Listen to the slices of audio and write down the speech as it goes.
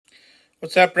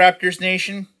What's up, Raptors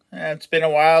Nation? It's been a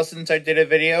while since I did a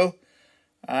video,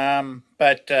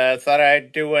 but thought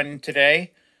I'd do one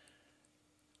today.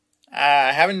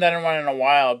 I haven't done one in a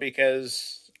while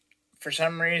because for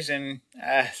some reason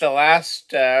the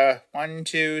last 1,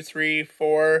 2, 3,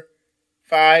 4,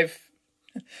 5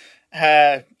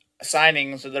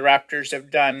 signings that the Raptors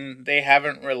have done, they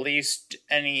haven't released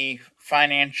any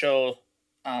financial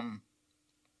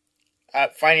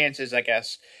finances, I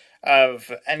guess,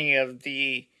 of any of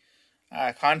the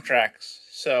contracts.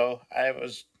 So I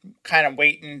was kind of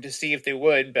waiting to see if they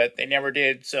would, but they never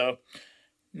did. So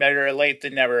better late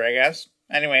than never, I guess.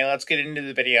 Anyway, let's get into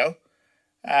the video.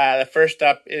 The first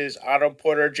up is Otto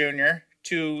Porter Jr.,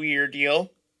 2-year deal.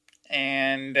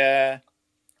 And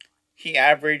he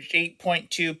averaged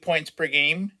 8.2 points per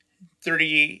game,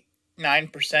 39%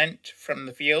 from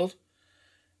the field.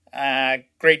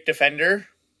 Great defender.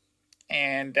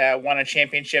 And won a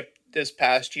championship this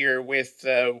past year with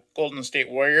the Golden State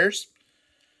Warriors.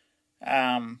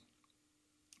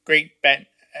 Great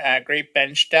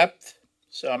bench depth,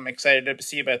 so I'm excited to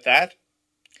see about that.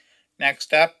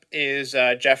 Next up is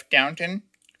Jeff Downton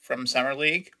from Summer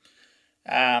League.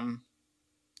 Again,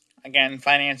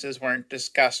 finances weren't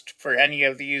discussed for any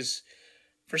of these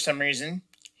for some reason.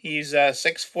 He's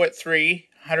 6'3",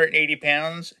 180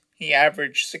 pounds. He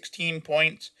averaged 16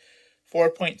 points.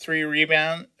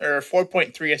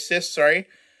 4.3 assists,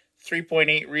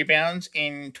 3.8 rebounds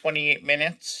in 28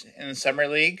 minutes in the Summer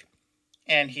League.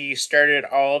 And he started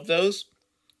all of those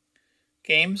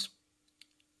games.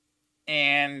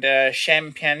 And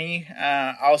Champagny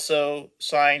also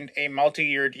signed a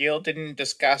multi-year deal. Didn't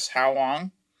discuss how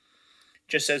long.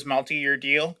 Just says multi-year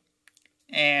deal.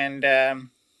 And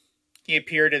he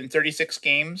appeared in 36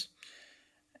 games.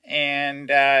 And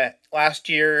last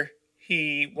year,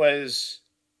 he was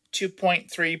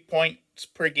 2.3 points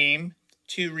per game,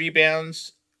 2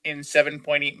 rebounds in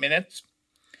 7.8 minutes.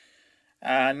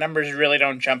 Numbers really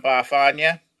don't jump off on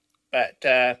you, but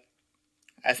I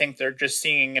think they're just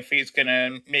seeing if he's going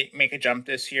to make a jump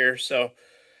this year. So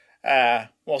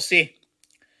we'll see.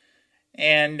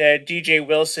 And DJ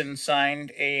Wilson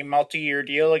signed a multi-year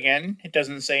deal again. It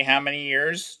doesn't say how many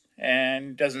years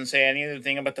and doesn't say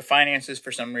anything about the finances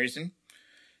for some reason.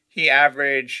 He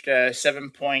averaged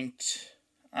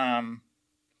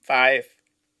 7.5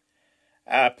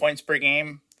 points per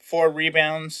game, 4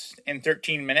 rebounds in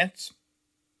 13 minutes.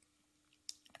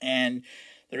 And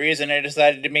the reason I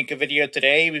decided to make a video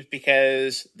today was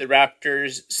because the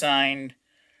Raptors signed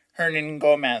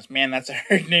Hernangomez. Man, that's a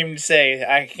hard name to say.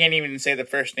 I can't even say the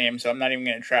first name, so I'm not even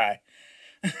going to try.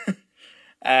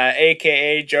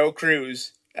 A.K.A. Joe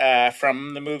Cruz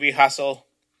from the movie Hustle.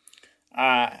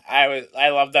 I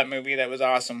love that movie. That was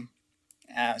awesome.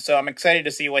 So I'm excited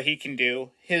to see what he can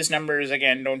do. His numbers,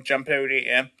 again, don't jump out at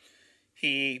you.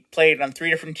 He played on 3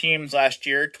 different teams last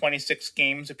year. 26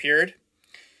 games appeared.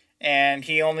 And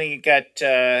he only got,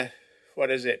 3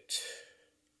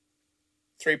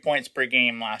 points per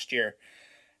game last year.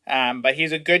 But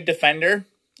he's a good defender,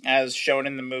 as shown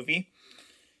in the movie.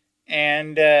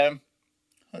 And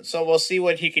so we'll see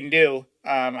what he can do.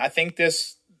 I think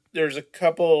there's a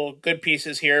couple good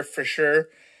pieces here for sure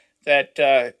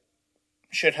that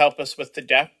should help us with the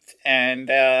depth, and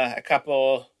a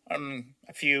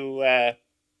few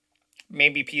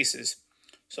maybe pieces.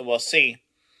 So we'll see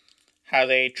how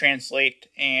they translate.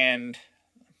 And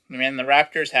I mean, the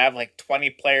Raptors have like 20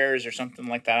 players or something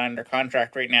like that under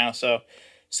contract right now, so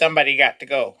somebody got to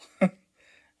go.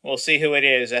 We'll see who it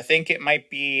is. I think it might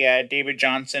be David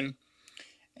Johnson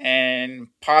and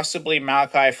possibly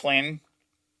Malachi Flynn.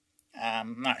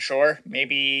 I'm not sure.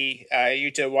 Maybe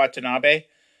Yuta Watanabe.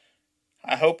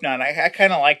 I hope not. I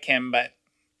kind of like him, but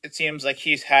it seems like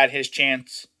he's had his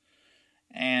chance.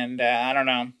 And I don't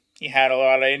know. He had a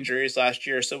lot of injuries last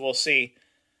year, so we'll see.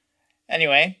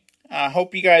 Anyway, I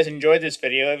hope you guys enjoyed this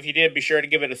video. If you did, be sure to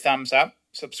give it a thumbs up.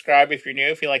 Subscribe if you're new,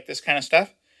 if you like this kind of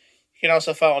stuff. You can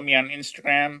also follow me on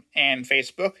Instagram and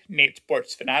Facebook, Nate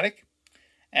Sports Fanatic.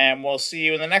 And we'll see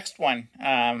you in the next one.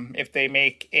 If they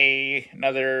make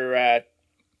another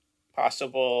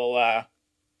possible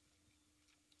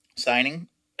signing.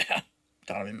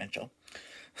 Donovan Mitchell.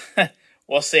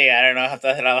 We'll see. I don't know if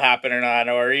that'll happen or not,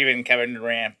 or even Kevin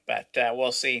Durant, but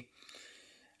we'll see.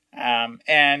 And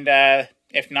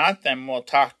if not, then we'll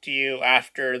talk to you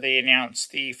after they announce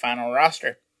the final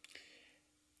roster,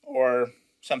 or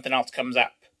something else comes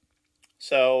up.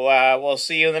 So we'll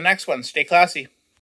see you in the next one. Stay classy.